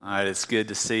right, it's good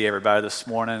to see everybody this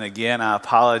morning. Again, I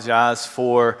apologize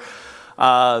for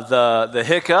the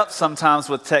hiccups. Sometimes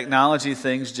with technology,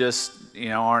 things just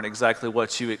aren't exactly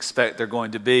what you expect they're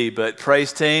going to be. But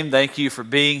praise team, thank you for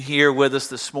being here with us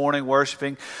this morning,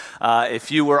 worshiping.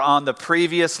 If you were on the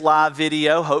previous live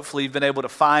video, hopefully you've been able to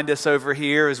find us over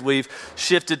here as we've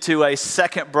shifted to a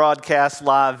second broadcast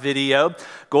live video.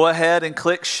 Go ahead and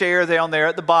click share down there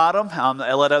at the bottom.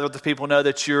 Let other people know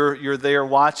that you're there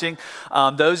watching.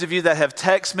 Those of you that have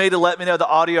texted me to let me know the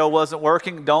audio wasn't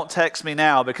working, don't text me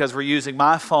now because we're using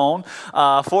my phone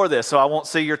for this. So I won't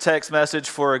see your text message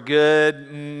for a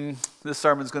good, this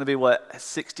sermon's going to be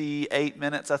 68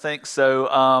 minutes, I think. So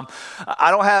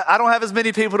I don't have as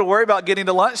many people to worry about getting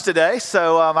to lunch today.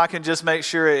 So I can just make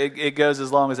sure it goes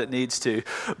as long as it needs to.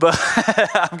 But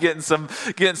I'm getting some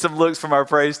looks from our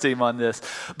praise team on this.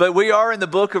 But we are in the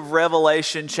book of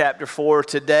Revelation chapter 4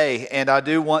 today. And I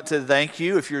do want to thank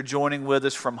you if you're joining with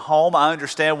us from home. I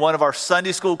understand one of our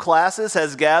Sunday school classes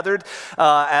has gathered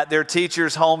at their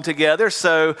teacher's home together.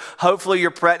 So hopefully you're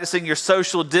practicing your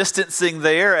social distancing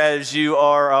there as you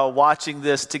are watching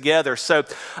this together. So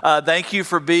thank you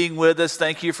for being with us.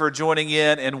 Thank you for joining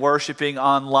in and worshiping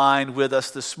online with us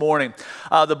this morning.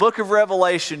 The book of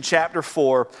Revelation chapter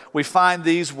 4, we find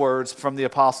these words from the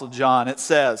Apostle John. It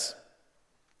says,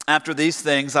 "After these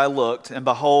things I looked, and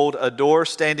behold, a door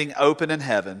standing open in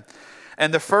heaven.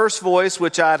 And the first voice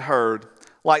which I had heard,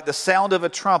 like the sound of a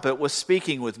trumpet, was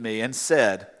speaking with me and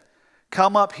said,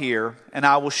 'Come up here, and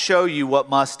I will show you what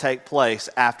must take place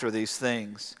after these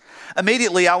things.'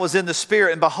 Immediately I was in the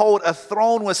Spirit, and behold, a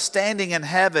throne was standing in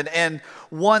heaven, and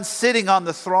one sitting on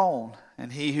the throne.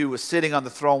 And he who was sitting on the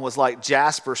throne was like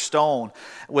jasper stone,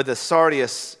 with a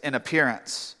sardius in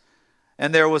appearance.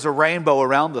 And there was a rainbow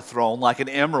around the throne, like an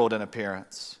emerald in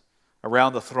appearance.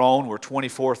 Around the throne were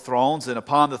 24 thrones, and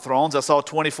upon the thrones I saw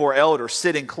 24 elders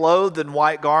sitting clothed in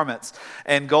white garments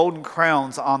and golden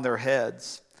crowns on their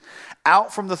heads.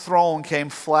 Out from the throne came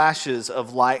flashes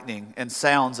of lightning and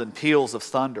sounds and peals of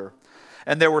thunder.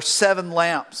 And there were 7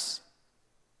 lamps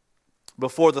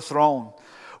before the throne,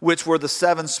 which were the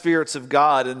 7 spirits of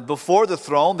God. And before the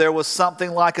throne there was something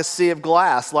like a sea of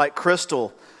glass, like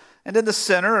crystal. And in the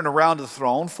center and around the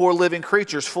throne, 4 living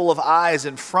creatures full of eyes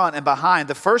in front and behind.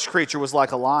 The first creature was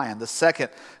like a lion, the second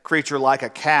creature like a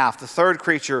calf. The third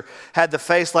creature had the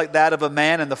face like that of a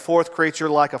man, and the fourth creature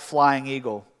like a flying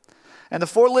eagle. And the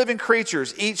 4 living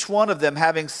creatures, each one of them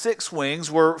having 6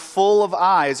 wings, were full of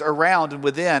eyes around and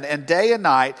within. And day and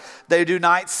night they do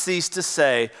not cease to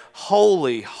say,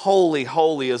 'Holy, holy,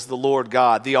 holy is the Lord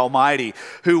God, the Almighty,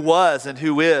 who was and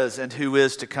who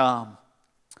is to come.'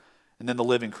 And then the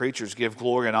living creatures give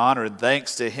glory and honor and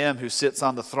thanks to him who sits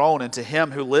on the throne and to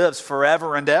him who lives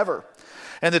forever and ever.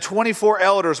 And the 24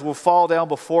 elders will fall down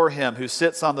before him who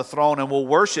sits on the throne and will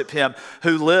worship him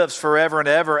who lives forever and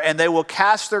ever. And they will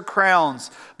cast their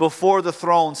crowns before the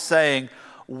throne, saying,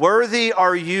 'Worthy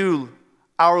are you,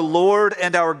 our Lord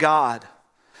and our God,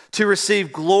 to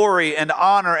receive glory and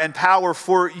honor and power,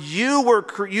 for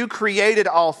you created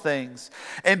all things.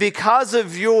 And because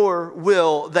of your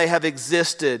will they have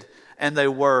existed and they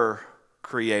were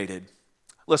created.'"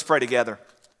 Let's pray together.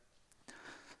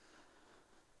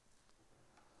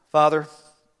 Father,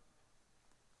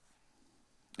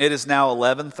 it is now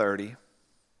 11:30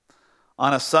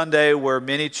 on a Sunday where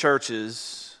many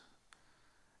churches,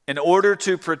 in order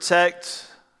to protect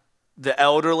the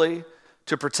elderly,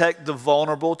 to protect the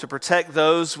vulnerable, to protect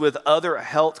those with other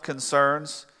health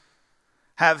concerns,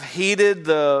 have heeded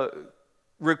the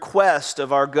request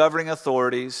of our governing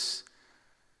authorities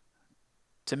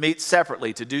to meet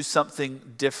separately, to do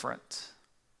something different.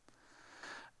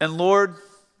 And Lord,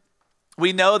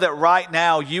 we know that right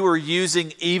now you are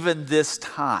using even this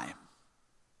time.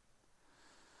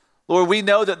 Lord, we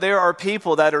know that there are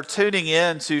people that are tuning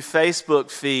in to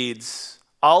Facebook feeds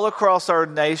all across our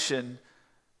nation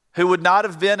who would not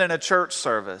have been in a church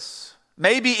service,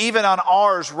 maybe even on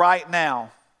ours right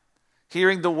now,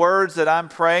 hearing the words that I'm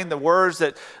praying, the words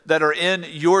that are in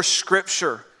your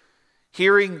scripture,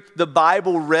 hearing the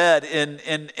Bible read in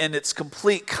its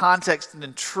complete context and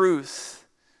in truth.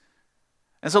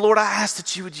 And so, Lord, I ask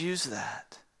that you would use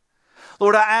that.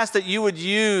 Lord, I ask that you would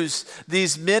use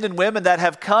these men and women that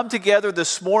have come together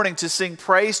this morning to sing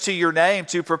praise to your name,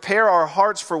 to prepare our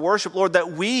hearts for worship, Lord,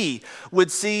 that we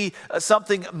would see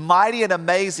something mighty and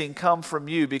amazing come from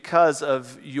you because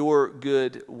of your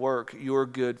good work, your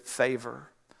good favor.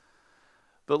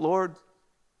 But Lord,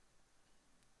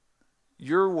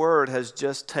 your word has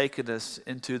just taken us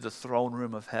into the throne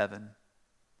room of heaven.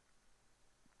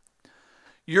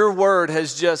 Your word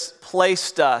has just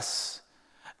placed us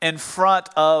in front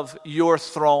of your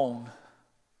throne.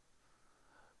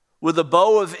 with a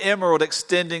bow of emerald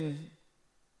extending,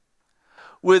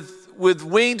 with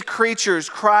winged creatures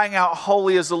crying out,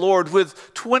 holy is the Lord,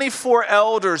 with 24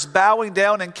 elders bowing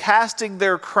down and casting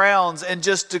their crowns and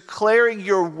just declaring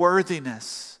your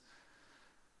worthiness.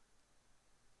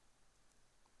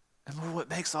 And Lord, what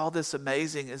makes all this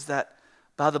amazing is that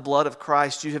by the blood of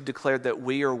Christ, you have declared that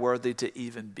we are worthy to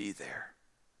even be there,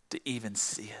 to even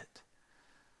see it.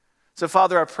 So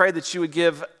Father, I pray that you would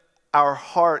give our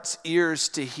hearts ears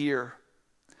to hear.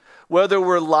 Whether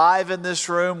we're live in this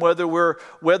room, whether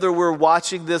we're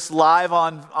watching this live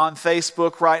on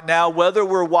Facebook right now, whether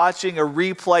we're watching a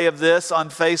replay of this on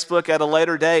Facebook at a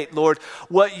later date, Lord,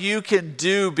 what you can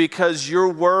do because your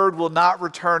word will not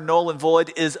return null and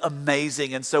void is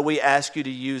amazing. And so we ask you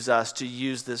to use us, to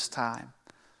use this time.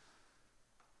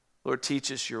 Lord,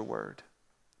 teach us your word.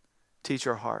 Teach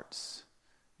our hearts.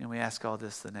 And we ask all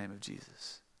this in the name of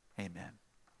Jesus. Amen.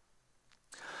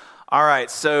 All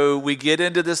right, so we get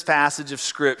into this passage of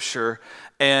Scripture,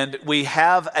 and we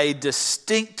have a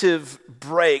distinctive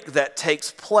break that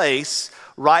takes place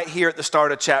right here at the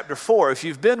start of chapter 4. If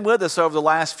you've been with us over the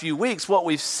last few weeks, what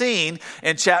we've seen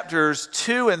in chapters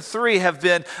 2 and 3 have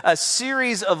been a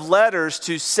series of letters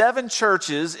to 7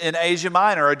 churches in Asia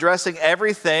Minor, addressing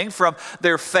everything from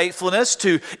their faithfulness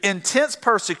to intense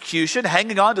persecution,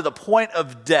 hanging on to the point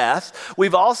of death.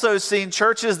 We've also seen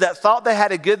churches that thought they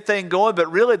had a good thing going,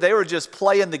 but really they were just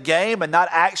playing the game and not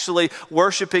actually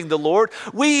worshiping the Lord.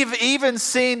 We've even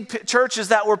seen churches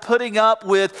that were putting up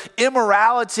with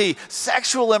immorality,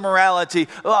 sexual immorality,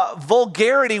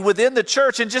 vulgarity within the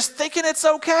church, and just thinking it's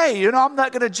okay. You know, I'm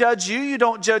not going to judge you. You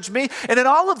don't judge me. And in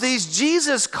all of these,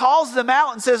 Jesus calls them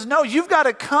out and says, no, you've got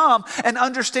to come and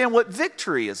understand what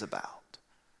victory is about.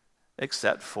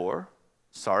 Except for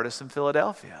Sardis and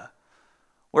Philadelphia,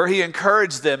 where he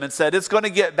encouraged them and said, it's going to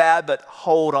get bad, but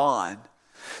hold on.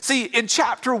 See, in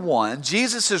chapter 1,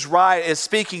 Jesus is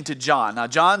speaking to John. Now,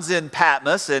 John's in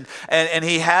Patmos, and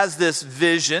he has this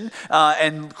vision,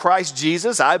 and Christ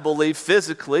Jesus, I believe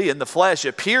physically in the flesh,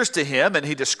 appears to him, and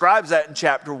he describes that in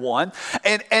chapter 1.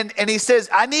 And he says,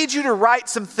 I need you to write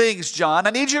some things, John.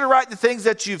 I need you to write the things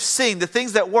that you've seen, the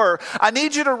things that were. I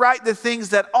need you to write the things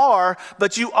that are,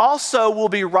 but you also will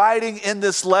be writing in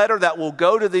this letter that will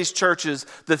go to these churches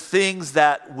the things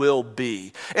that will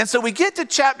be. And so we get to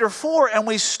chapter 4, and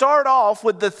we start off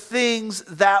with the things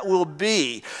that will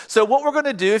be. So what we're going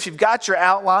to do, if you've got your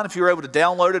outline, if you were able to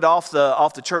download it off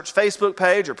the church Facebook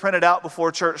page or print it out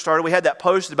before church started, we had that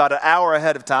posted about an hour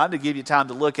ahead of time to give you time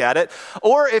to look at it.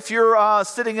 Or if you're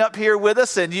sitting up here with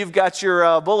us and you've got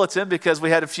your bulletin, because we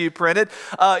had a few printed,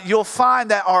 you'll find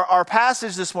that our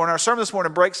passage this morning, our sermon this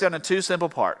morning, breaks down in 2 simple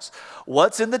parts.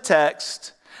 What's in the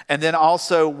text, and then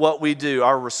also what we do,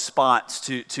 our response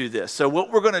to this. So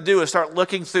what we're going to do is start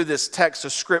looking through this text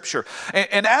of Scripture.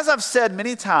 And as I've said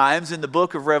many times in the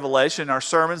book of Revelation, our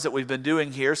sermons that we've been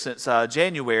doing here since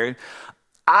January,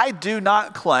 I do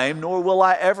not claim, nor will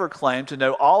I ever claim, to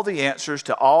know all the answers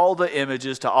to all the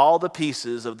images, to all the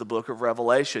pieces of the book of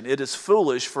Revelation. It is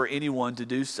foolish for anyone to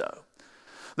do so.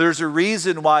 There's a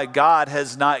reason why God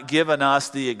has not given us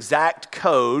the exact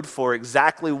code for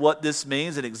exactly what this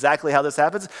means and exactly how this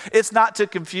happens. It's not to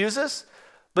confuse us,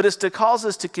 but it's to cause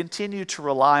us to continue to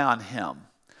rely on Him,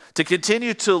 to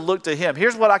continue to look to Him.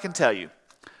 Here's what I can tell you.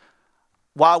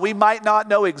 While we might not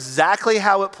know exactly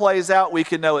how it plays out, we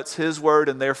can know it's His word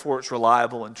and therefore it's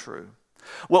reliable and true.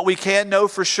 What we can know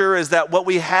for sure is that what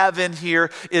we have in here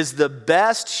is the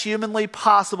best humanly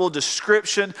possible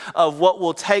description of what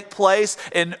will take place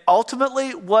and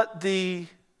ultimately what the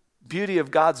beauty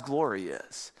of God's glory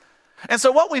is. And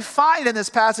so what we find in this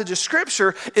passage of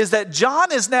Scripture is that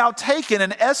John is now taken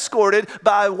and escorted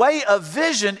by way of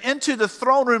vision into the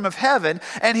throne room of heaven,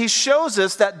 and he shows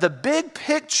us that the big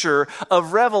picture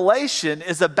of Revelation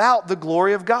is about the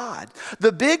glory of God.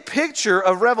 The big picture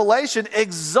of Revelation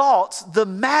exalts the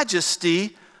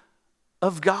majesty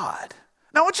of God.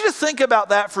 Now I want you to think about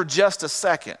that for just a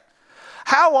second.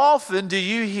 How often do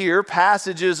you hear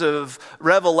passages of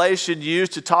Revelation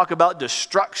used to talk about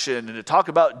destruction and to talk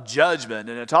about judgment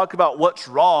and to talk about what's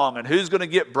wrong and who's going to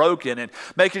get broken and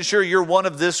making sure you're one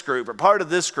of this group or part of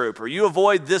this group or you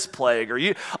avoid this plague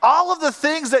or all of the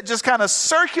things that just kind of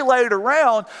circulate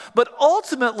around, but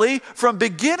ultimately from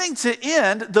beginning to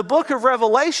end, the book of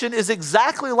Revelation is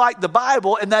exactly like the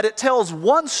Bible in that it tells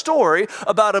one story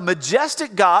about a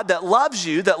majestic God that loves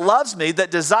you, that loves me, that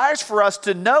desires for us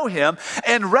to know Him.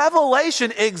 And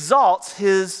Revelation exalts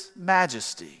His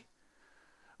majesty.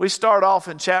 We start off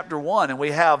in chapter 1 and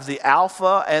we have the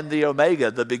Alpha and the Omega,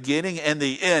 the beginning and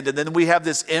the end. And then we have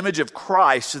this image of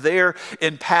Christ there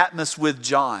in Patmos with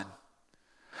John.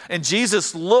 And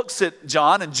Jesus looks at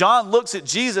John, and John looks at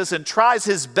Jesus and tries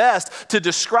his best to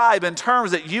describe in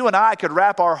terms that you and I could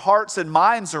wrap our hearts and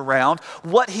minds around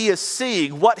what he is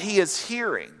seeing, what he is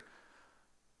hearing.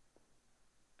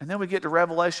 And then we get to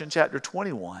Revelation chapter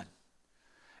 21.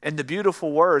 And the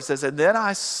beautiful word says, and then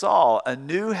I saw a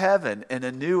new heaven and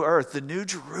a new earth, the new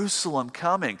Jerusalem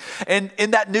coming. And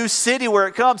in that new city where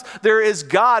it comes, there is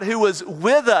God who is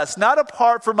with us, not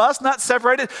apart from us, not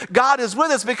separated. God is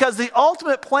with us because the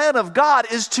ultimate plan of God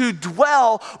is to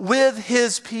dwell with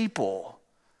his people.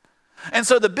 And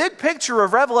so the big picture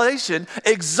of Revelation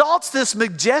exalts this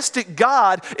majestic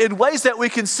God in ways that we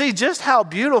can see just how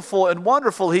beautiful and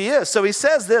wonderful he is. So he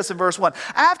says this in verse 1,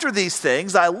 after these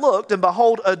things I looked, and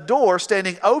behold, a door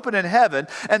standing open in heaven,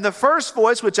 and the first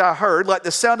voice which I heard, like the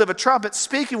sound of a trumpet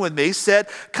speaking with me, said,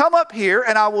 come up here,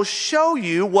 and I will show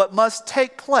you what must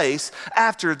take place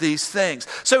after these things.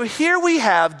 So here we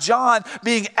have John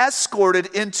being escorted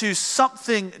into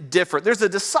something different. There's a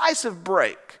decisive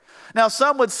break. Now,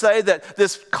 some would say that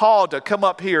this call to come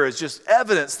up here is just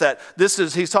evidence that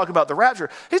he's talking about the rapture.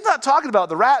 He's not talking about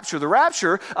the rapture. The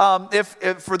rapture, if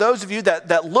for those of you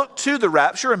that look to the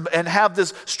rapture and have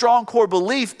this strong core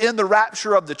belief in the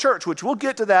rapture of the church, which we'll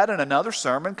get to that in another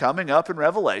sermon coming up in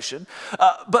Revelation.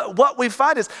 But what we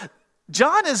find is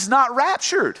John is not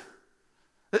raptured.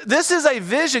 This is a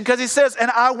vision because he says, and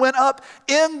I went up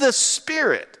in the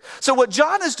Spirit. So what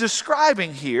John is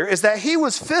describing here is that he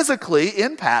was physically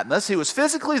in Patmos, he was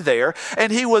physically there, and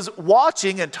he was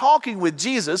watching and talking with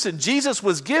Jesus, and Jesus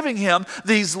was giving him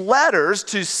these letters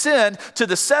to send to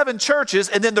the 7 churches,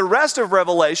 and then the rest of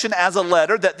Revelation as a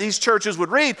letter that these churches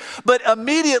would read. But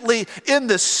immediately in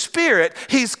the Spirit,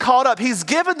 he's caught up. He's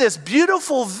given this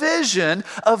beautiful vision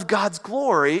of God's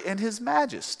glory and his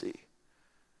majesty.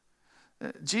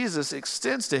 Jesus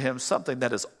extends to him something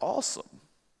that is awesome.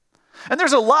 And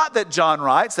there's a lot that John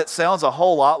writes that sounds a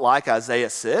whole lot like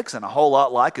Isaiah 6 and a whole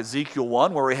lot like Ezekiel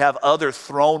 1, where we have other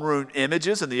throne room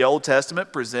images in the Old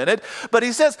Testament presented. But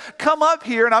he says, come up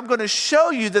here and I'm going to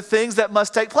show you the things that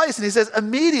must take place. And he says,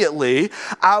 immediately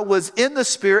I was in the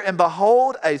Spirit, and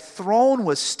behold, a throne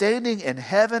was standing in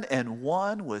heaven, and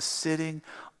one was sitting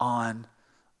on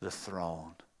the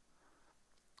throne.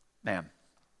 Man,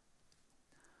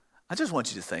 I just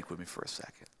want you to think with me for a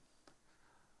second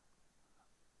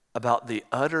about the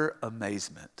utter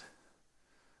amazement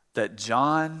that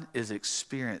John is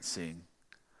experiencing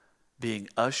being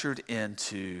ushered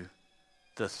into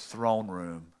the throne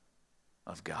room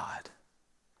of God.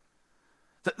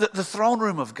 The throne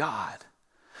room of God.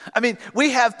 I mean,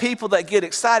 we have people that get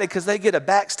excited because they get a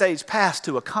backstage pass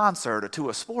to a concert or to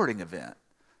a sporting event.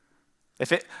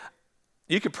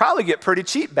 You could probably get pretty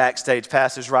cheap backstage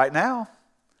passes right now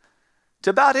to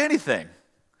about anything.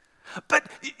 But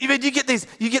you get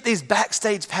these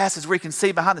backstage passes where you can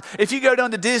see behind. If you go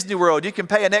down to Disney World, you can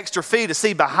pay an extra fee to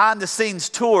see behind the scenes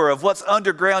tour of what's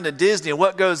underground in Disney and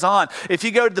what goes on. If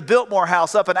you go to the Biltmore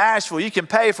House up in Asheville, you can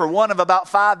pay for one of about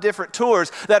 5 different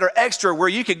tours that are extra where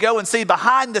you could go and see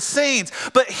behind the scenes.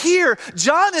 But here,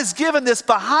 John is given this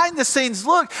behind the scenes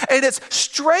look, and it's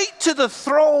straight to the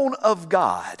throne of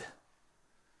God.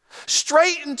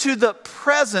 Straight into the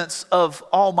presence of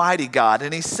Almighty God.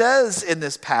 And he says in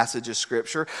this passage of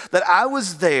Scripture that I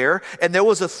was there, and there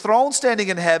was a throne standing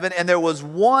in heaven, and there was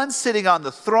one sitting on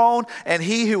the throne, and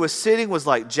he who was sitting was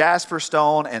like jasper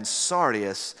stone and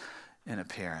sardius in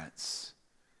appearance.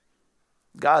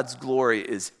 God's glory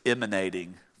is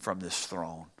emanating from this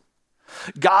throne.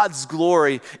 God's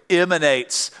glory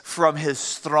emanates from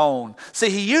his throne. See,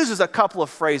 he uses a couple of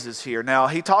phrases here. Now,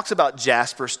 he talks about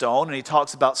jasper stone and he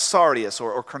talks about sardius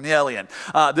or carnelian.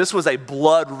 This was a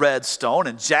blood red stone,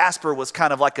 and jasper was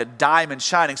kind of like a diamond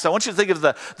shining. So I want you to think of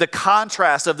the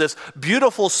contrast of this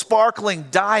beautiful sparkling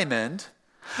diamond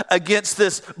against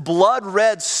this blood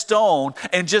red stone,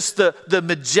 and just the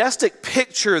majestic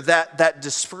picture that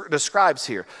describes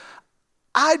here.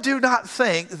 I do not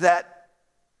think that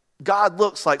God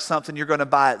looks like something you're going to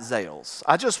buy at Zales.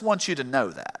 I just want you to know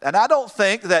that. And I don't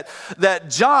think that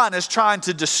John is trying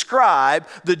to describe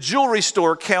the jewelry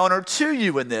store counter to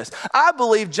you in this. I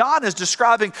believe John is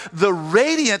describing the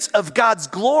radiance of God's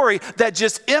glory that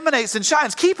just emanates and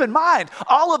shines. Keep in mind,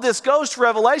 all of this goes to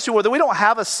Revelation, whether we don't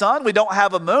have a sun, we don't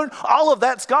have a moon, all of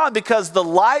that's gone because the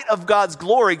light of God's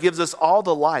glory gives us all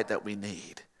the light that we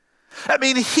need. I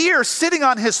mean, here, sitting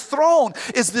on his throne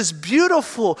is this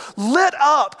beautiful, lit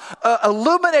up,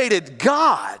 illuminated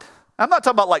God. I'm not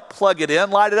talking about like plug it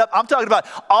in, light it up. I'm talking about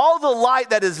all the light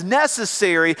that is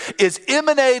necessary is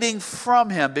emanating from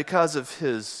him because of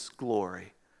his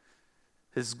glory,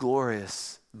 his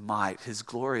glorious might, his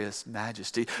glorious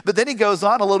majesty. But then he goes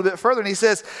on a little bit further and he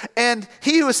says, and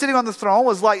he who was sitting on the throne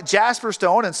was like jasper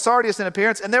stone and sardius in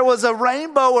appearance, and there was a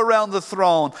rainbow around the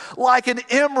throne like an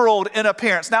emerald in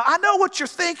appearance. Now, I know what you're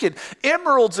thinking.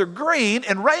 Emeralds are green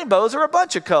and rainbows are a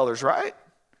bunch of colors, right?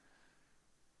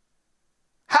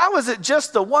 How is it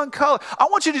just the one color? I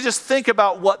want you to just think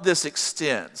about what this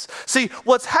extends. See,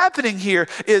 what's happening here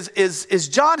is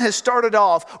John has started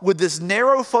off with this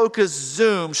narrow focus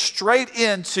zoom straight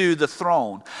into the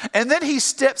throne. And then he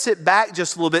steps it back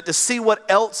just a little bit to see what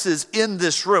else is in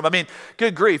this room. I mean,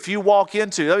 good grief, you walk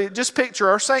into, just picture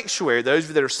our sanctuary. Those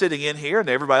of you that are sitting in here and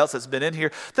everybody else that's been in here,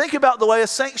 think about the way a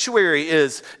sanctuary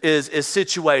is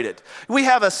situated. We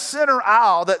have a center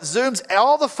aisle that zooms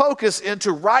all the focus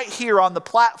into right here on the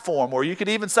platform, or you could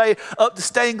even say up the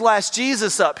stained glass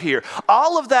Jesus up here.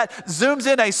 All of that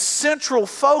zooms in a central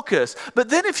focus. But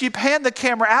then if you pan the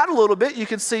camera out a little bit, you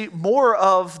can see more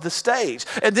of the stage.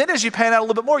 And then as you pan out a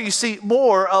little bit more, you see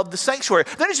more of the sanctuary.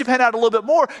 Then as you pan out a little bit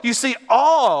more, you see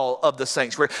all of the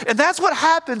sanctuary. And that's what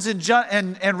happens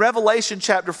in Revelation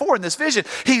chapter 4 in this vision.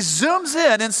 He zooms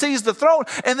in and sees the throne,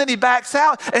 and then he backs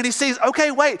out and he sees, okay,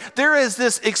 wait, there is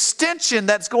this extension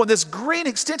that's going, this green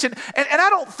extension. And I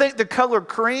don't think the color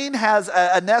green has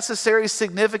a necessary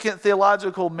significant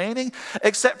theological meaning,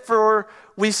 except for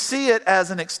we see it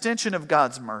as an extension of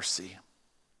God's mercy.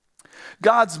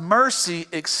 God's mercy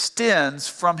extends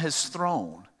from his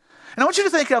throne. And I want you to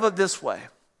think of it this way.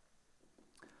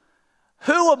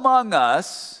 Who among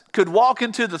us could walk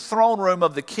into the throne room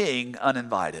of the king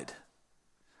uninvited?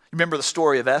 Remember the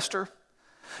story of Esther?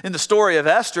 In the story of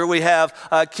Esther, we have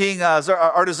King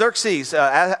Artaxerxes,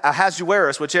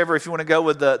 Ahasuerus, whichever, if you want to go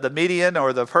with the Median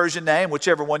or the Persian name,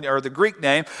 whichever one, or the Greek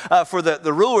name, for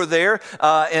the ruler there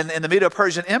in the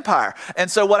Medo-Persian Empire.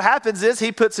 And so what happens is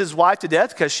he puts his wife to death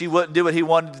because she wouldn't do what he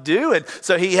wanted to do. And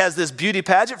so he has this beauty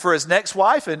pageant for his next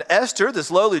wife. And Esther, this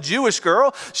lowly Jewish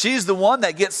girl, she's the one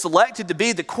that gets selected to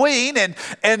be the queen.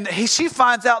 And she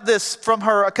finds out this from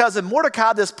her cousin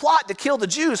Mordecai, this plot to kill the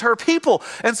Jews, her people.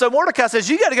 And so Mordecai says,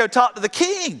 you got to go talk to the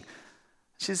king.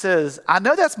 She says, I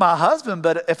know that's my husband,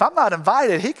 but if I'm not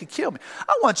invited, he could kill me.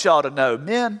 I want y'all to know,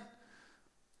 men,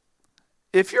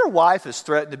 if your wife is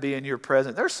threatened to be in your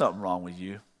presence, there's something wrong with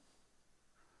you.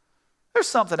 There's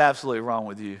something absolutely wrong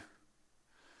with you.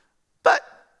 But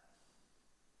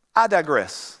I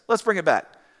digress. Let's bring it back.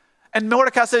 And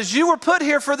Mordecai says, you were put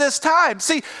here for this time.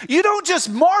 See, you don't just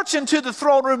march into the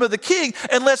throne room of the king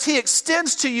unless he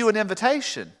extends to you an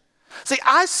invitation. See,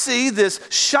 I see this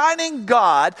shining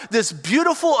God, this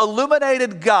beautiful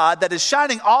illuminated God that is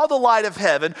shining all the light of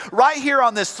heaven right here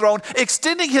on this throne,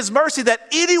 extending his mercy that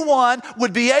anyone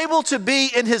would be able to be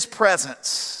in his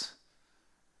presence.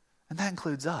 And that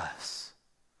includes us.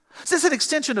 So it's an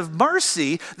extension of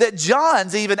mercy that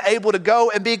John's even able to go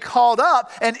and be called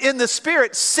up and in the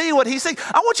Spirit see what he's saying.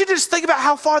 I want you to just think about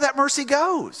how far that mercy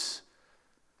goes.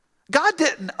 God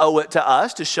didn't owe it to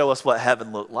us to show us what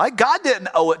heaven looked like. God didn't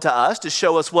owe it to us to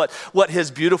show us what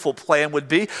his beautiful plan would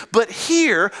be. But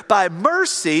here, by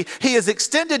mercy, he has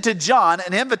extended to John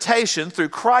an invitation through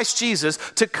Christ Jesus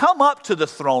to come up to the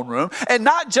throne room, and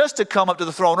not just to come up to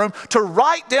the throne room, to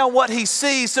write down what he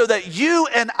sees so that you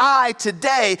and I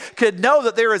today could know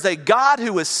that there is a God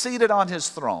who is seated on his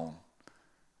throne.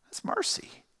 That's mercy.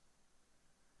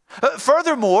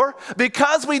 Furthermore,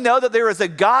 because we know that there is a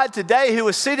God today who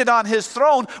is seated on his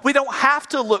throne, we don't have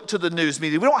to look to the news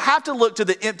media. We don't have to look to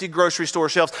the empty grocery store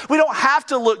shelves. We don't have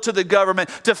to look to the government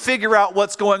to figure out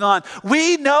what's going on.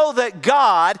 We know that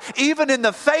God, even in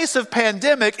the face of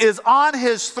pandemic, is on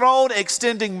his throne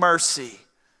extending mercy.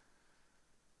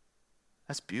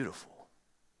 That's beautiful.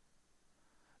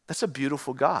 That's a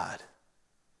beautiful God.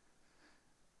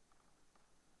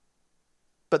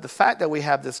 But the fact that we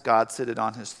have this God seated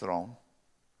on his throne,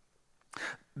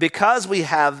 because we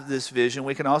have this vision,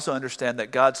 we can also understand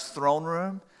that God's throne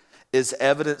room is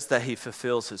evidence that he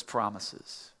fulfills his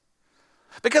promises.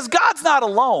 Because God's not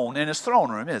alone in his throne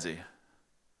room, is he?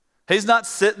 He's not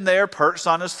sitting there perched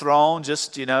on his throne,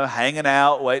 just, hanging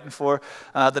out, waiting for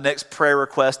the next prayer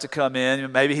request to come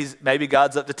in. Maybe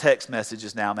God's up to text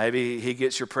messages now. Maybe he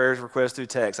gets your prayer request through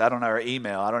text. I don't know, or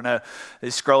email. I don't know.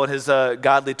 He's scrolling his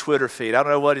godly Twitter feed. I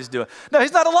don't know what he's doing. No,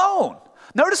 he's not alone.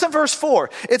 Notice in verse 4,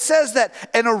 it says that,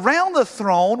 and around the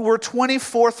throne were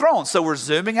 24 thrones. So we're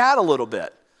zooming out a little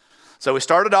bit. So we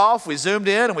started off, we zoomed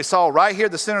in, and we saw right here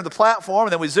the center of the platform,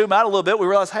 and then we zoom out a little bit, we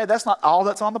realized, hey, that's not all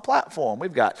that's on the platform.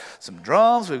 We've got some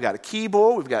drums, we've got a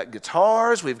keyboard, we've got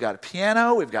guitars, we've got a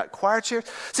piano, we've got choir chairs.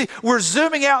 See, we're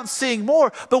zooming out and seeing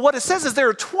more, but what it says is there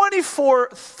are 24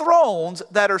 thrones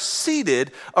that are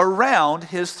seated around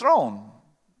his throne.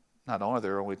 Not only are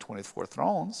there only 24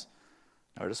 thrones,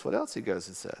 notice what else he goes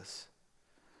and says.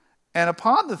 And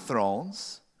upon the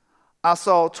thrones I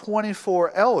saw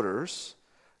 24 elders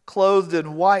clothed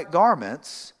in white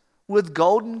garments with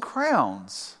golden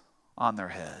crowns on their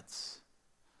heads.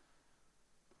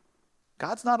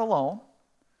 God's not alone.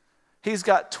 He's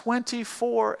got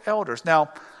 24 elders.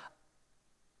 Now,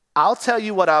 I'll tell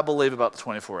you what I believe about the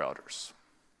 24 elders.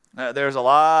 There's a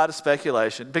lot of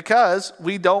speculation because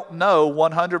we don't know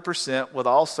 100% with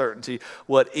all certainty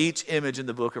what each image in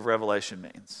the book of Revelation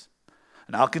means.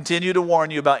 And I'll continue to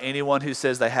warn you about anyone who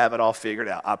says they have it all figured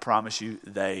out. I promise you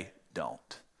they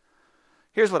don't.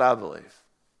 Here's what I believe.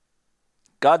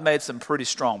 God made some pretty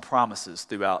strong promises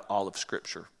throughout all of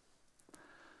Scripture.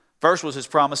 First was his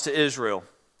promise to Israel.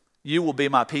 You will be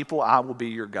my people, I will be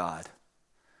your God.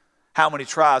 How many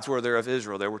tribes were there of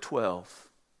Israel? There were 12.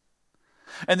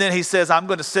 And then he says, I'm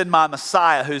going to send my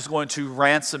Messiah who's going to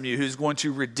ransom you, who's going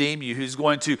to redeem you, who's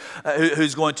going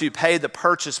to pay the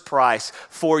purchase price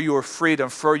for your freedom,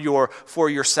 for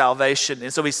your salvation.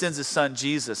 And so he sends his son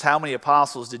Jesus. How many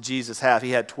apostles did Jesus have?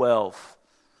 He had 12.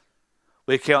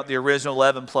 We count the original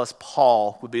 11 plus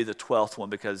Paul would be the 12th one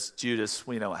because Judas,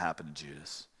 we know what happened to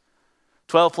Judas.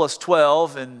 12 plus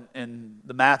 12 in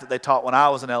the math that they taught when I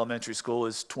was in elementary school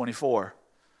is 24.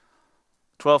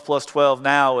 12 plus 12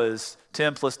 now is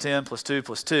 10 plus 10 plus 2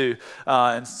 plus 2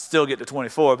 and still get to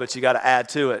 24, but you got to add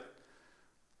to it.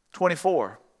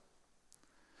 24.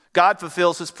 God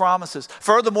fulfills his promises.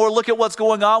 Furthermore, look at what's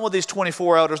going on with these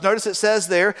 24 elders. Notice it says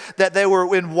there that they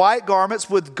were in white garments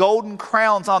with golden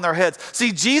crowns on their heads.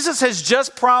 See, Jesus has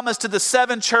just promised to the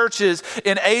 7 churches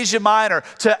in Asia Minor,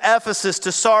 to Ephesus,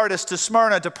 to Sardis, to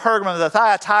Smyrna, to Pergamum, to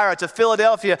Thyatira, to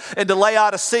Philadelphia, and to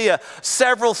Laodicea,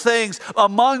 several things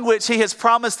among which he has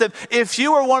promised them, if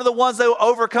you are one of the ones that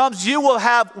overcomes, you will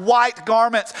have white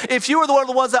garments. If you are one of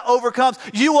the ones that overcomes,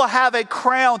 you will have a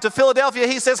crown. To Philadelphia,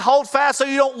 he says, hold fast so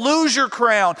you don't lose your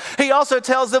crown. He also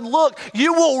tells them, look,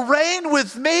 you will reign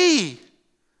with me.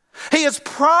 He has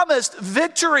promised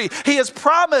victory. He has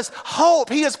promised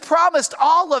hope. He has promised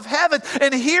all of heaven.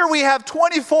 And here we have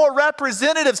 24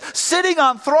 representatives sitting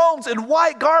on thrones in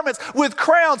white garments with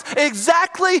crowns,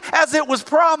 exactly as it was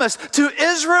promised to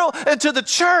Israel and to the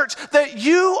church that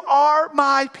you are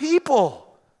my people.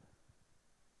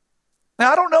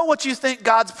 Now, I don't know what you think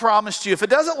God's promised you. If it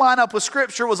doesn't line up with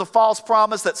Scripture, it was a false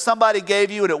promise that somebody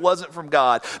gave you and it wasn't from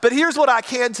God. But here's what I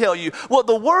can tell you. What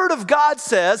the Word of God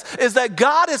says is that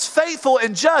God is faithful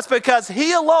and just because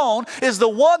he alone is the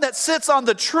one that sits on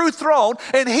the true throne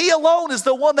and he alone is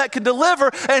the one that can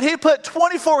deliver, and he put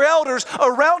 24 elders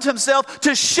around himself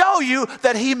to show you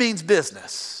that he means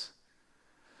business.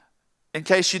 In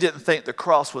case you didn't think the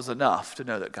cross was enough to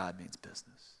know that God means business.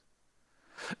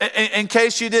 In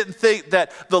case you didn't think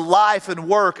that the life and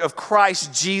work of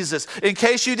Christ Jesus, in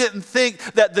case you didn't think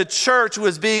that the church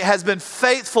has been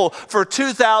faithful for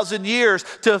 2,000 years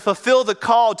to fulfill the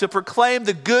call to proclaim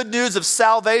the good news of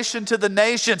salvation to the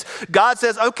nations, God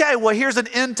says, okay, well, here's an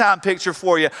end time picture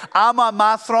for you. I'm on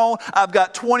my throne. I've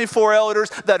got 24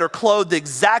 elders that are clothed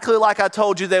exactly like I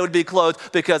told you they would be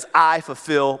clothed because I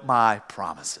fulfill my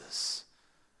promises.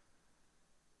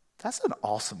 That's an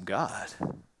awesome God.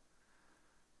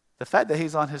 The fact that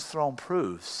he's on his throne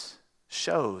proves,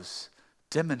 shows,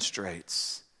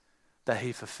 demonstrates that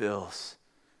he fulfills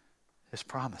his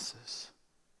promises.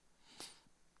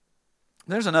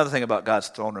 There's another thing about God's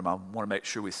throne room I want to make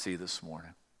sure we see this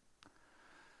morning.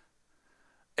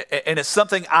 And it's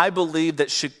something I believe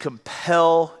that should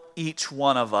compel each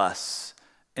one of us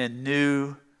in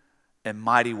new and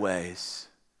mighty ways.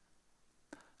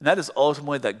 And that is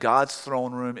ultimately that God's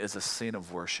throne room is a scene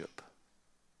of worship.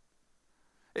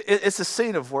 It's a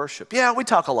scene of worship. Yeah, we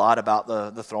talk a lot about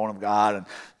the throne of God and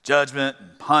judgment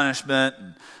and punishment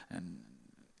and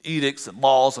edicts and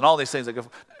laws and all these things that go.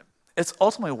 It's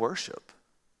ultimately worship.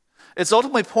 It's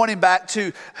ultimately pointing back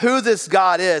to who this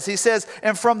God is. He says,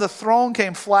 and from the throne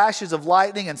came flashes of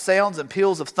lightning and sounds and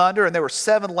peals of thunder, and there were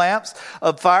 7 lamps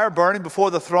of fire burning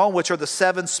before the throne, which are the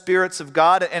 7 spirits of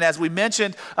God. And as we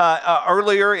mentioned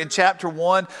earlier in chapter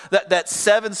 1, that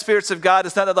 7 spirits of God,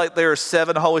 it's not like there are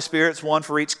 7 Holy Spirits, 1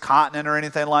 for each continent or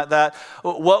anything like that.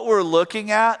 What we're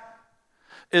looking at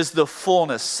is the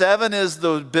fullness. 7 is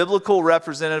the biblical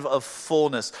representative of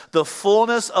fullness. The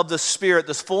fullness of the Spirit,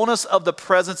 the fullness of the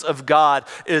presence of God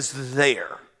is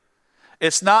there.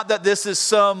 It's not that this is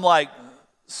some like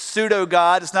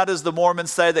pseudo-God. It's not as the Mormons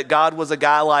say that God was a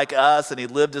guy like us and he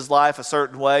lived his life a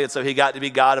certain way and so he got to be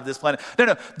God of this planet.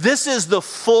 No. This is the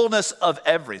fullness of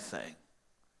everything.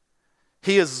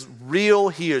 He is real.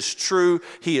 He is true.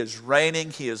 He is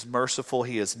reigning. He is merciful.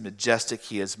 He is majestic.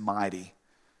 He is mighty.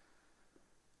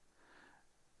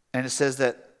 And it says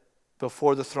that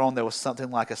before the throne there was something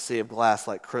like a sea of glass,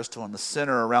 like crystal. In the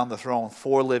center around the throne,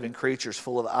 4 living creatures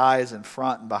full of eyes in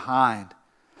front and behind.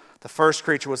 The first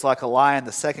creature was like a lion,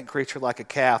 the second creature like a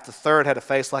calf, the third had a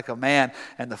face like a man,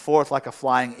 and the fourth like a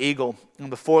flying eagle.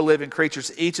 And the 4 living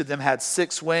creatures, each of them had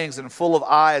 6 wings and full of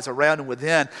eyes around and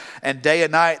within. And day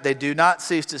and night they do not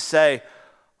cease to say,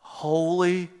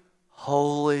 Holy,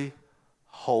 holy,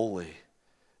 holy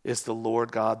is the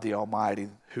Lord God the Almighty,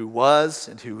 who was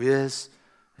and who is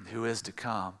to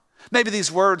come. Maybe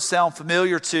these words sound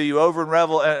familiar to you over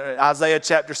in Isaiah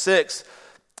chapter 6.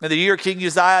 In the year King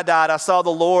Uzziah died, I saw the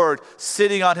Lord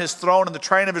sitting on his throne, and the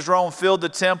train of his robe filled the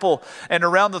temple. And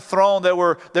around the throne there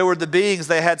were the beings.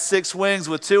 They had 6 wings.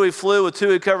 With 2 he flew, with 2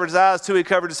 he covered his eyes, 2 he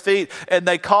covered his feet. And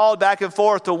they called back and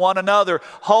forth to one another,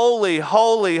 Holy,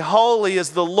 holy, holy is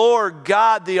the Lord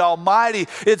God the Almighty.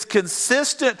 It's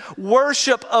consistent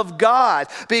worship of God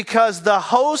because the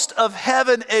host of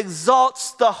heaven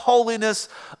exalts the holiness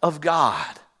of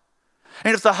God.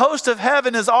 And if the host of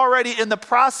heaven is already in the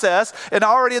process and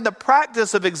already in the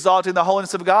practice of exalting the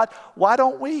holiness of God, why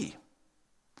don't we?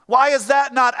 Why is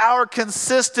that not our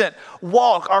consistent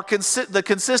walk, the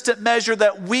consistent measure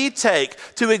that we take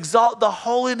to exalt the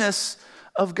holiness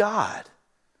of God?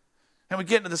 And we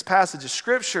get into this passage of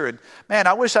Scripture, and man,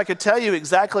 I wish I could tell you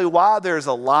exactly why there's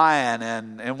a lion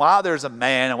and why there's a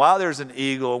man and why there's an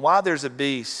eagle and why there's a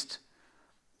beast.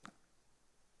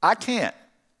 I can't.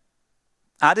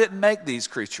 I didn't make these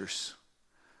creatures.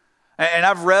 And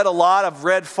I've read a lot, I've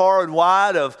read far and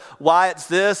wide of why it's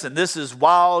this, and this is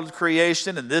wild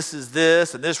creation, and this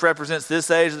represents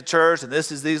this age of the church, and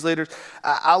this is these leaders.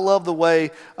 I love the way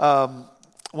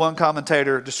one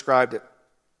commentator described it.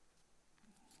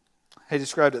 He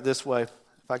described it this way, if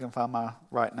I can find my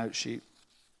right note sheet.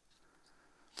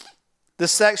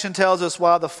 This section tells us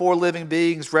why the 4 living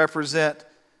beings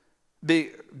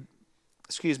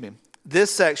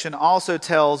This section also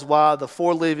tells why the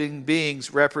 4 living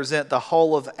beings represent the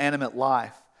whole of animate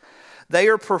life. They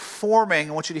are performing,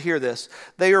 I want you to hear this,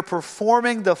 they are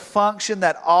performing the function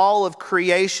that all of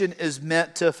creation is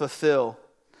meant to fulfill.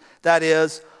 That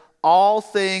is, all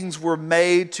things were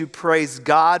made to praise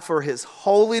God for His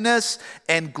holiness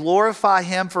and glorify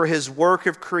Him for His work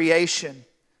of creation.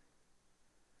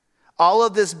 All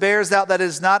of this bears out that it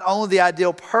is not only the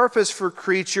ideal purpose for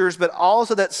creatures, but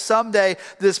also that someday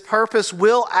this purpose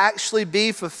will actually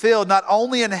be fulfilled, not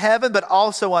only in heaven, but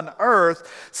also on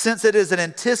earth, since it is an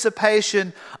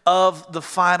anticipation of the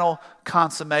final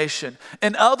consummation.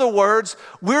 In other words,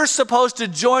 we're supposed to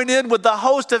join in with the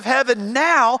host of heaven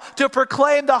now to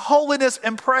proclaim the holiness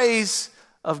and praise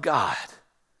of God.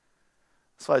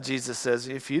 That's why Jesus says,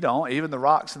 if you don't, even the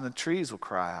rocks and the trees will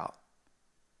cry out.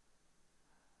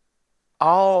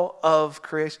 All of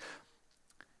creation.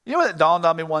 You know what dawned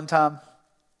on me one time?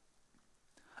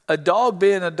 A dog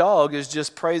being a dog is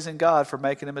just praising God for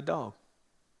making him a dog.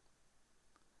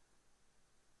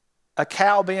 A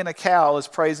cow being a cow is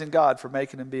praising God for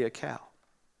making him be a cow.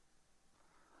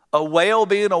 A whale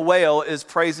being a whale is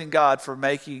praising God for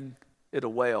making it a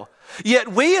whale. Yet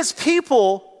we as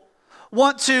people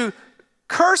want to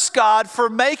curse God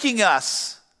for making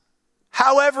us.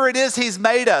 However it is He's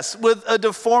made us, with a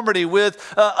deformity, with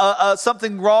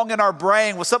something wrong in our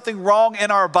brain, with something wrong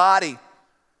in our body.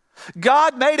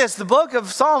 God made us. The book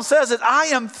of Psalms says that I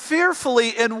am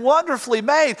fearfully and wonderfully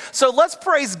made. So let's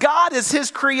praise God as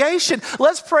His creation.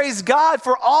 Let's praise God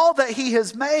for all that He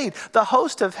has made. The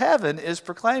host of heaven is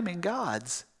proclaiming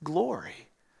God's glory.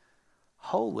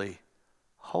 Holy,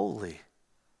 holy,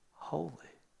 holy.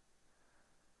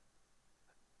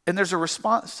 And there's a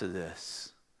response to this.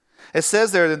 It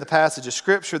says there in the passage of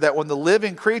Scripture that when the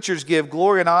living creatures give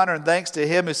glory and honor and thanks to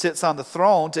Him who sits on the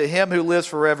throne, to Him who lives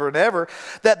forever and ever,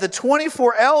 that the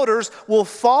 24 elders will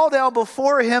fall down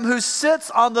before Him who sits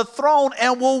on the throne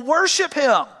and will worship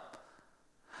Him.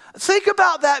 Think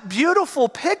about that beautiful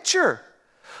picture.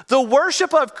 The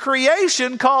worship of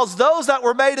creation calls those that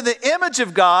were made in the image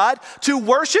of God to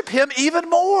worship Him even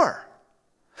more.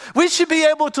 We should be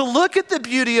able to look at the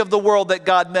beauty of the world that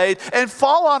God made and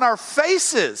fall on our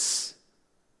faces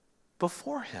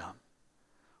before Him.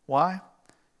 Why?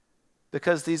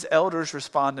 Because these elders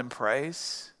respond in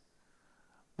praise.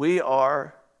 We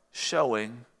are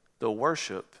showing the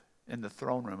worship in the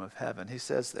throne room of heaven. He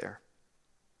says there,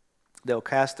 they'll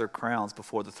cast their crowns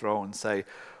before the throne and say,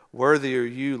 "Worthy are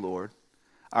you, Lord,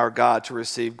 our God, to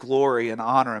receive glory and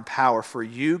honor and power, for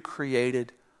you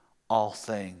created all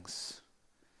things."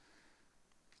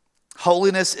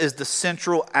 Holiness is the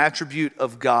central attribute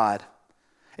of God.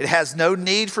 It has no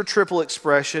need for triple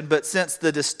expression, but since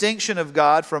the distinction of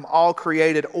God from all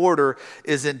created order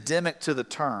is endemic to the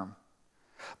term,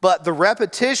 But the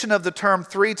repetition of the term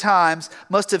 3 times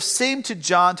must have seemed to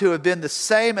John to have been the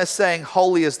same as saying,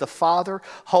 holy is the Father,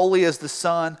 holy is the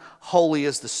Son, holy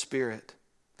is the Spirit.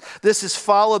 This is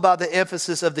followed by the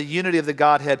emphasis of the unity of the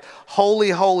Godhead. Holy,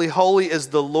 holy, holy is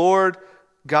the Lord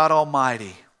God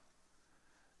Almighty.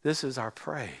 This is our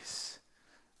praise.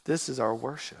 This is our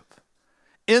worship.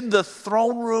 In the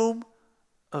throne room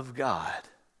of God.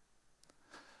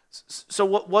 So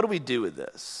what do we do with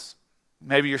this?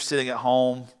 Maybe you're sitting at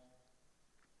home.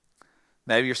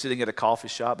 Maybe you're sitting at a coffee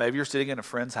shop. Maybe you're sitting in a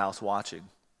friend's house watching.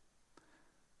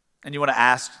 And we want to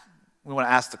ask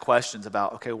the questions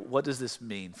about, okay, what does this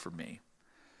mean for me?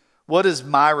 What is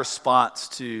my response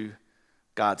to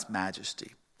God's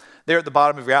majesty? There at the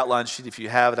bottom of your outline sheet, if you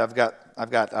have it,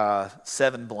 I've got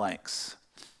 7 blanks.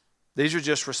 These are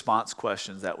just response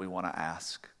questions that we want to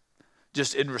ask.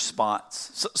 Just in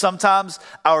response. Sometimes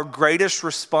our greatest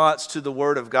response to the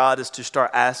Word of God is to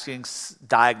start asking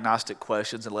diagnostic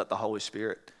questions and let the Holy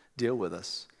Spirit deal with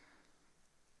us.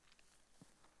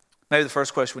 Maybe the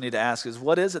first question we need to ask is,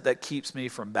 what is it that keeps me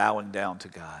from bowing down to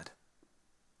God?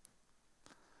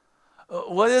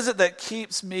 What is it that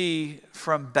keeps me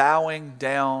from bowing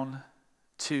down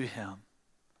to Him?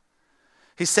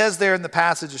 He says there in the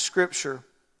passage of Scripture,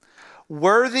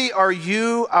 worthy are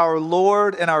you, our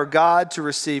Lord and our God, to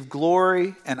receive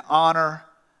glory and honor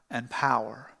and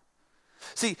power.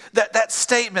 See, that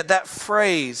statement, that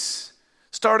phrase,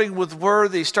 starting with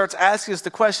worthy, starts asking us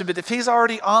the question, but if He's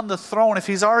already on the throne, if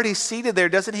He's already seated there,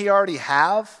 doesn't He already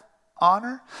have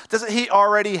honor? Doesn't He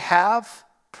already have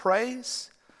praise?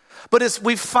 But as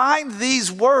we find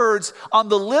these words on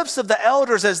the lips of the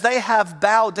elders as they have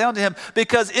bowed down to Him,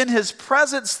 because in His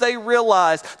presence they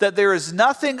realize that there is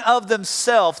nothing of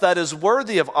themselves that is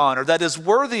worthy of honor, that is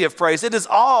worthy of praise. It is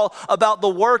all about the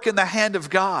work in the hand of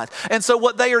God. And so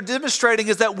what they are demonstrating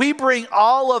is that we bring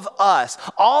all of us,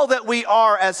 all that we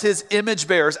are as His image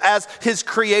bearers, as His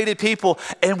created people,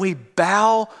 and we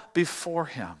bow before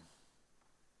Him.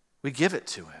 We give it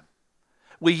to Him.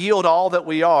 We yield all that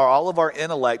we are, all of our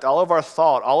intellect, all of our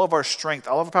thought, all of our strength,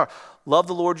 all of our power. Love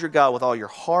the Lord your God with all your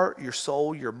heart, your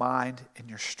soul, your mind, and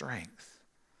your strength.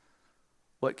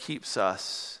 What keeps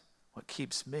us, what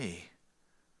keeps me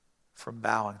from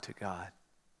bowing to God?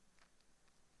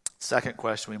 Second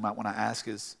question we might want to ask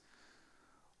is,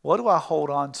 what do I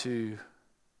hold on to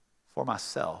for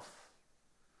myself?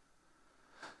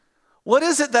 What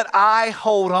is it that I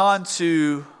hold on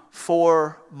to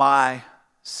for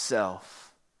myself?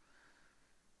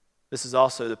 This is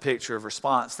also the picture of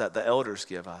response that the elders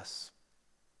give us.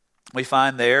 We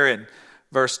find there in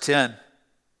verse 10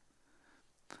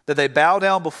 that they bow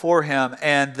down before Him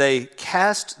and they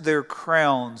cast their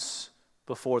crowns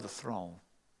before the throne.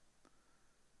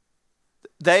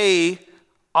 They,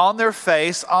 on their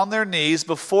face, on their knees,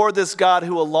 before this God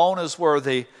who alone is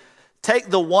worthy, take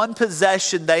the one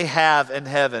possession they have in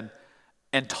heaven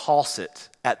and toss it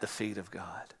at the feet of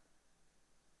God.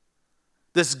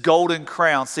 This golden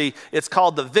crown, see, it's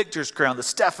called the victor's crown, the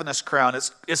Stephanos crown.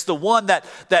 It's the one that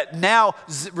now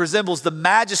resembles the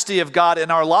majesty of God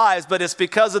in our lives, but it's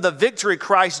because of the victory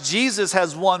Christ Jesus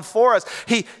has won for us.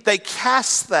 They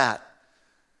cast that.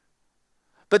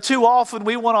 But too often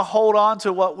we want to hold on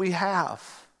to what we have.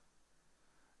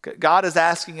 God is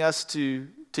asking us to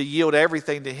yield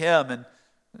everything to Him, and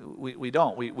we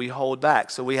don't. We hold back.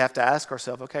 So we have to ask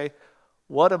ourselves, okay,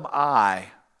 what am I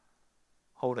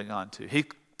holding on to? He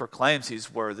proclaims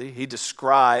He's worthy. He's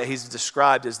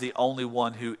described as the only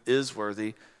one who is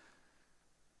worthy.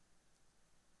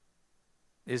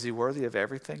 Is He worthy of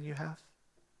everything you have?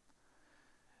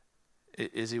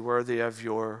 Is He worthy of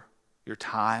your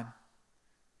time,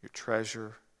 your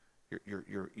treasure,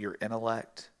 your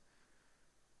intellect?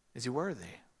 Is He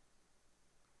worthy?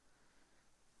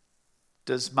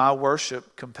 Does my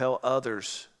worship compel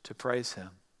others to praise Him?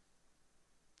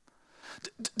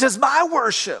 Does my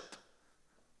worship,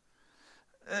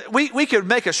 we could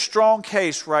make a strong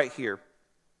case right here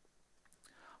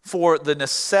for the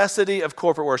necessity of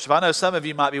corporate worship. I know some of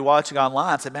you might be watching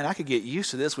online and say, man, I could get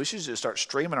used to this. We should just start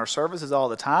streaming our services all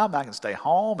the time. I can stay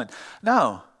home. And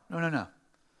no.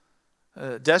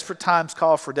 Desperate times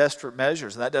call for desperate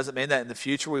measures. And that doesn't mean that in the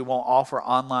future we won't offer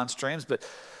online streams. But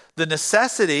the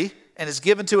necessity, and it's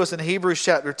given to us in Hebrews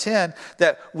chapter 10,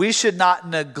 that we should not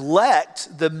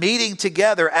neglect the meeting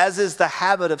together as is the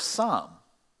habit of some.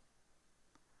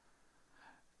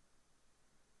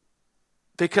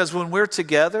 Because when we're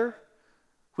together,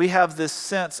 we have this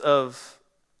sense of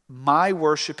my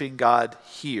worshiping God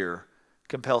here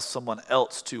compels someone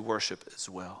else to worship as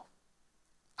well.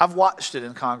 I've watched it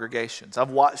in congregations.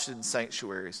 I've watched it in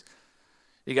sanctuaries.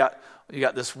 You got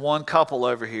this one couple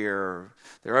over here, or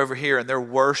they're over here and they're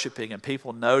worshiping, and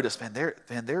people notice,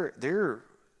 they're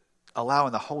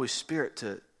allowing the Holy Spirit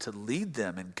to lead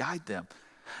them and guide them.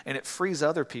 And it frees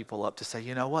other people up to say,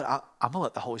 you know what, I'm going to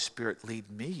let the Holy Spirit lead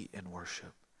me in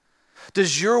worship.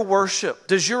 Does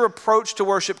your approach to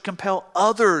worship compel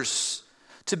others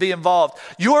to be involved?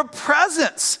 Your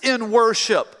presence in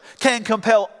worship can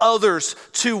compel others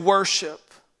to worship.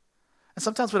 And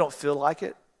sometimes we don't feel like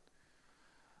it.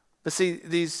 But see,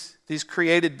 these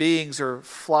created beings are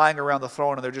flying around the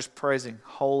throne and they're just praising,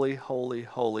 holy, holy,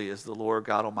 holy is the Lord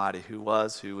God Almighty, who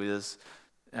was, who was,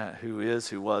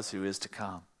 who is to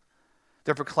come.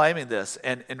 They're proclaiming this,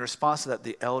 and in response to that,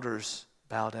 the elders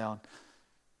bow down.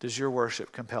 Does your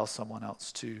worship compel someone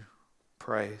else to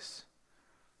praise?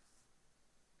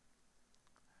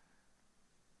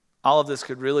 All of this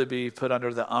could really be put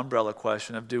under the umbrella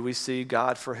question of, do we see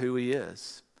God for who he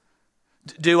is?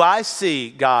 Do I see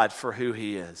God for who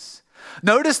he is?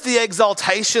 Notice the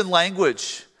exaltation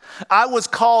language. I was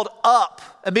called up.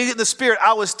 Immediately in the Spirit,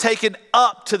 I was taken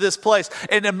up to this place.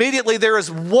 And immediately there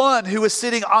is one who is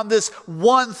sitting on this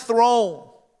one throne.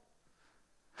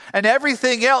 And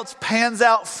everything else pans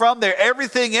out from there.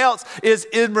 Everything else is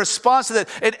in response to that.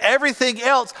 And everything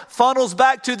else funnels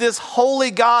back to this holy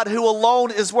God who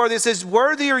alone is worthy. It says,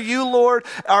 worthy are you, Lord,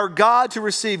 our God, to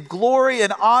receive glory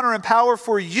and honor and power,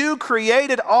 for you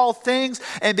created all things,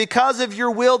 and because of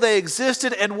your will they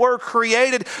existed and were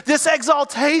created. This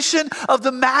exaltation of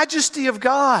the majesty of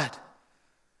God.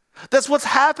 That's what's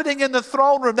happening in the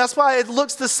throne room. That's why it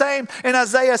looks the same in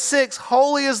Isaiah 6.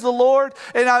 Holy is the Lord.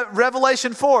 In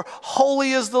Revelation 4,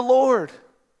 holy is the Lord.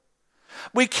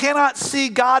 We cannot see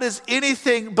God as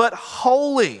anything but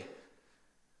holy.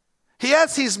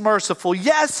 Yes, he's merciful.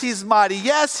 Yes, he's mighty.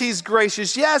 Yes, he's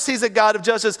gracious. Yes, he's a God of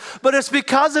justice. But it's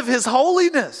because of his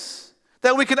holiness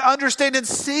that we can understand and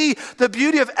see the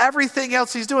beauty of everything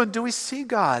else he's doing. Do we see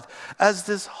God as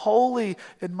this holy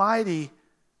and mighty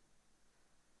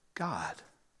God?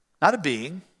 Not a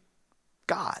being,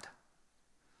 God.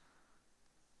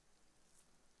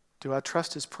 Do I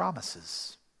trust his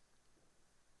promises?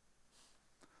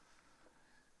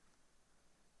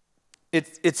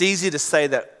 It's easy to say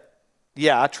that,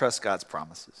 yeah, I trust God's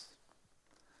promises.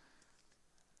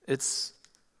 It's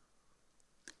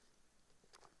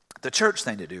the church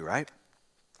thing to do, right?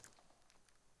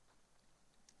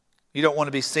 You don't want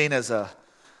to be seen as a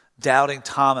doubting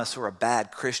Thomas or a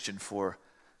bad Christian for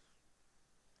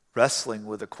wrestling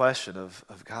with the question of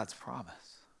God's promise.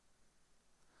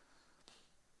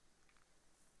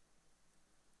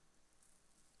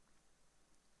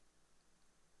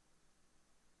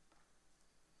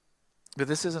 But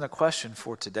this isn't a question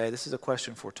for today. This is a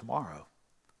question for tomorrow.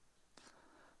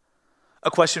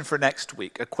 A question for next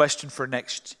week. A question for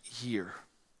next year.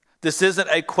 This isn't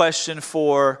a question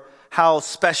for how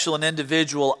special an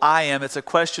individual I am. It's a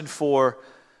question for,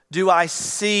 do I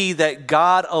see that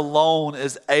God alone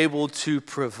is able to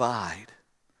provide?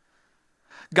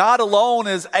 God alone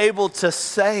is able to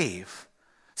save.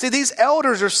 See, these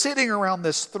elders are sitting around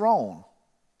this throne.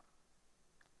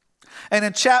 And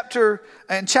in chapter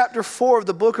 4 of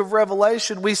the book of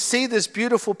Revelation, we see this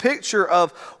beautiful picture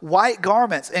of white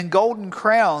garments and golden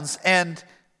crowns and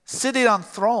sitting on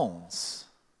thrones.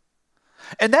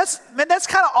 And that's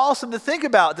kind of awesome to think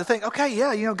about. To think, okay,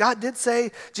 yeah, God did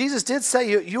say, Jesus did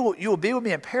say, you will be with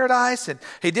me in paradise, and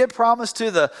he did promise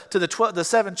to the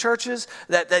 7 churches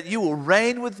that you will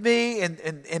reign with me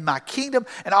in my kingdom,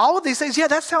 and all of these things. Yeah,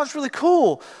 that sounds really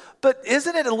cool. But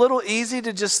isn't it a little easy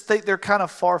to just think they're kind of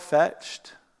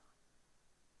far-fetched?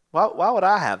 Why would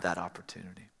I have that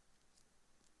opportunity?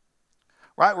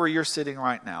 Right where you're sitting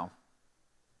right now,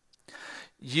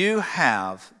 you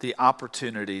have the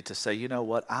opportunity to say, you know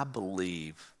what, I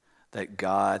believe that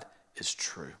God is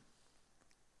true.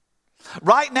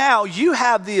 Right now, you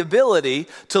have the ability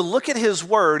to look at his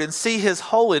word and see his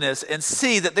holiness and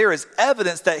see that there is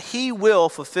evidence that he will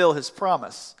fulfill his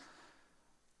promise.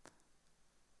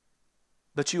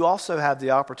 But you also have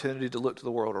the opportunity to look to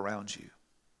the world around you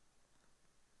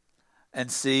and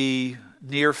see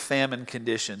near famine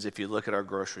conditions if you look at our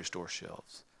grocery store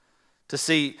shelves. To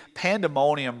see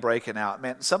pandemonium breaking out.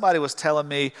 Man, somebody was telling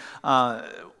me,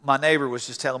 my neighbor was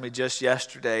just telling me just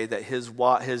yesterday that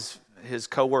his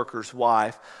coworker's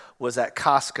wife was at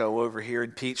Costco over here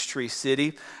in Peachtree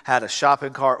City, had a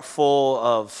shopping cart full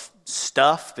of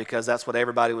stuff because that's what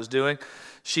everybody was doing.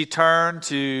 She turned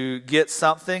to get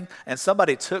something and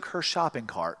somebody took her shopping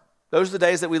cart. Those are the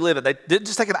days that we live in. They didn't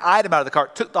just take an item out of the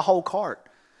cart, took the whole cart.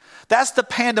 That's the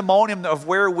pandemonium of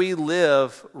where we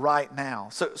live right now.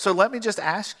 So let me just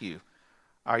ask you,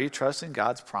 are you trusting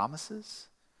God's promises?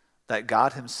 that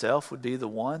God himself would be the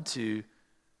one to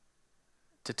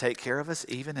take care of us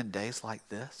even in days like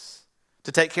this?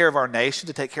 To take care of our nation,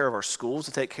 to take care of our schools,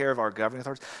 to take care of our governing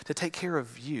authorities, to take care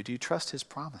of you. Do you trust his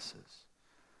promises?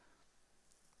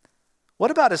 What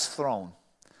about his throne?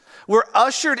 We're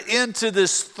ushered into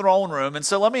this throne room, and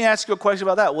so let me ask you a question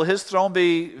about that. Will his throne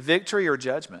be victory or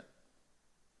judgment?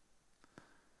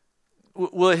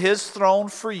 Will his throne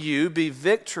for you be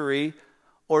victory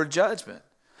or judgment?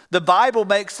 The Bible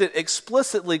makes it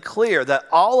explicitly clear that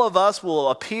all of us will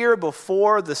appear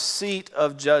before the seat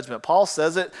of judgment. Paul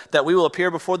says it, that we will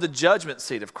appear before the judgment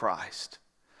seat of Christ.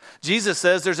 Jesus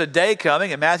says there's a day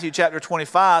coming in Matthew chapter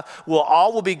 25 where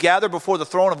all will be gathered before the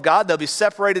throne of God. They'll be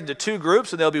separated into two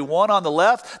groups, and there'll be one on the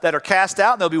left that are cast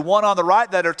out, and there'll be one on the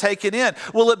right that are taken in.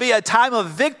 Will it be a time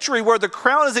of victory where the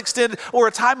crown is extended, or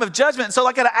a time of judgment? And so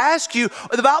I got to ask you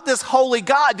about this holy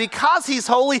God. Because he's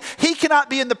holy, he cannot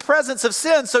be in the presence of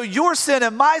sin. So your sin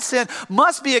and my sin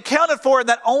must be accounted for, and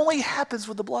that only happens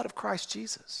with the blood of Christ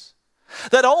Jesus.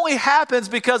 That only happens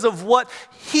because of what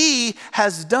he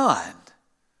has done.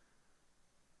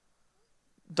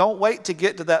 Don't wait to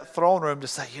get to that throne room to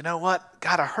say, you know what?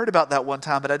 God, I heard about that one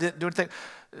time, but I didn't do anything.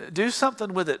 Do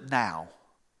something with it now,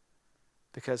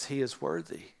 because he is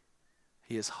worthy.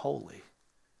 He is holy.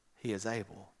 He is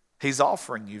able. He's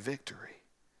offering you victory.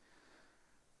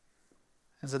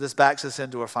 And so this backs us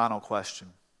into a final question.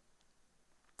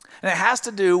 And it has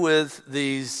to do with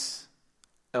these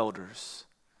elders.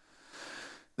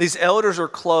 These elders are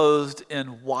clothed in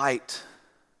white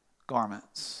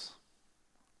garments.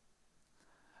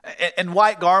 And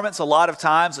white garments, a lot of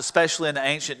times, especially in the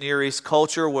ancient Near East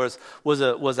culture, was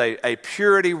a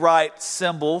purity rite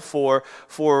symbol for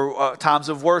times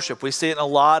of worship. We see it in a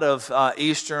lot of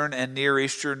Eastern and Near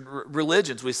Eastern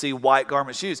religions. We see white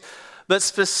garments used. But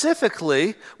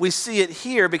specifically, we see it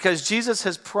here because Jesus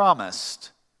has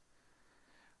promised,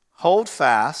 hold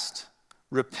fast,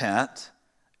 repent,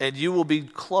 and you will be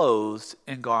clothed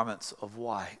in garments of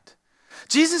white.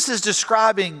 Jesus is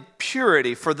describing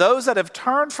purity for those that have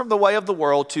turned from the way of the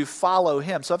world to follow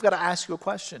him. So I've got to ask you a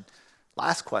question.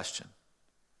 Last question.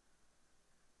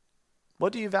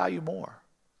 What do you value more?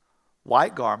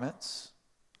 White garments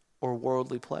or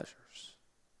worldly pleasures?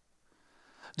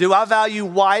 Do I value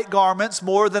white garments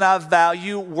more than I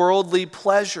value worldly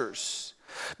pleasures?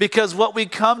 Because what we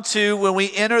come to when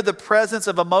we enter the presence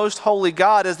of a most holy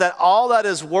God is that all that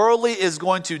is worldly is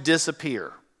going to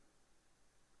disappear.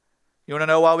 You want to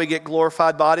know why we get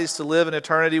glorified bodies to live in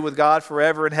eternity with God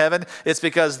forever in heaven? It's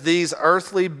because these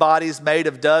earthly bodies made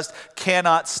of dust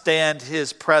cannot stand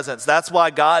his presence. That's why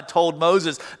God told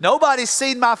Moses, nobody's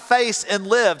seen my face and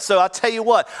lived. So I'll tell you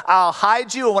what, I'll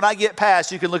hide you, and when I get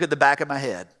past, you can look at the back of my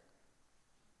head.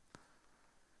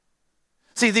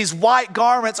 See, these white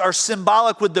garments are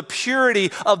symbolic with the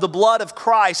purity of the blood of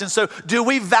Christ. And so do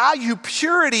we value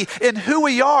purity in who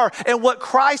we are and what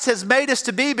Christ has made us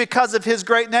to be because of his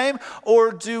great name?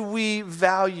 Or do we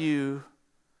value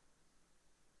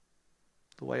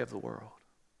the way of the world?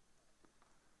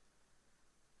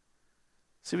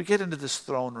 See, we get into this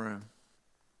throne room,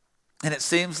 and it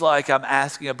seems like I'm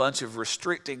asking a bunch of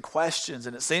restricting questions.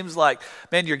 And it seems like,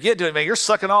 man, you're getting to it. Man, you're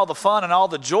sucking all the fun and all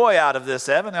the joy out of this,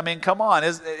 Evan. I mean, come on.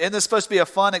 Isn't this supposed to be a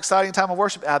fun, exciting time of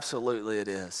worship? Absolutely it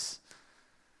is.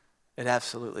 It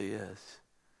absolutely is.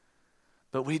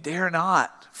 But we dare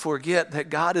not forget that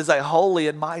God is a holy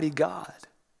and mighty God.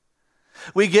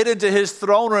 We get into his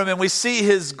throne room and we see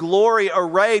his glory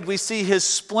arrayed. We see his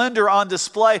splendor on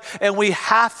display. And we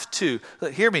have to,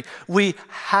 hear me, we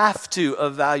have to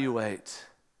evaluate,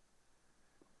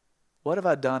 what have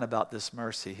I done about this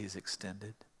mercy he's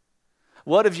extended?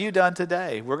 What have you done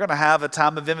today? We're going to have a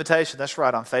time of invitation. That's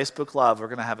right, on Facebook Live, we're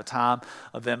going to have a time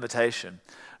of invitation.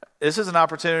 This is an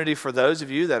opportunity for those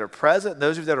of you that are present,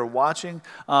 those of you that are watching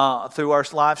through our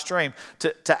live stream,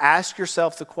 to ask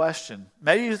yourself the question.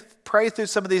 Maybe you pray through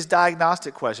some of these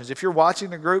diagnostic questions. If you're watching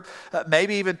the group,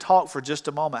 maybe even talk for just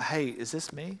a moment. Hey, is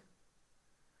this me?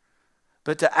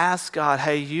 But to ask God,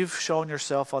 hey, you've shown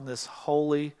yourself on this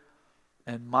holy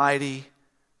and mighty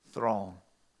throne.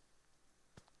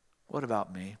 What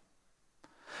about me?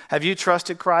 Have you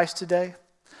trusted Christ today?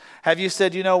 Have you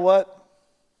said, you know what?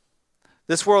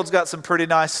 This world's got some pretty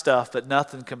nice stuff, but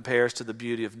nothing compares to the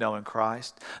beauty of knowing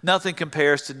Christ. Nothing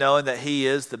compares to knowing that he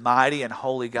is the mighty and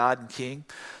holy God and King.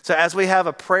 So as we have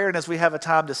a prayer and as we have a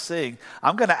time to sing,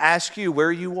 I'm going to ask you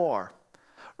where you are.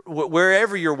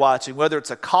 Wherever you're watching, whether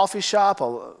it's a coffee shop,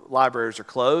 libraries are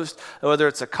closed, whether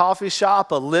it's a coffee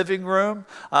shop, a living room,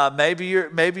 maybe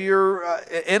you're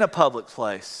in a public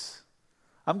place.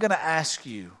 I'm going to ask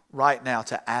you right now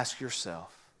to ask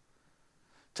yourself,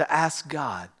 to ask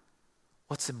God,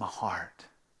 What's in my heart?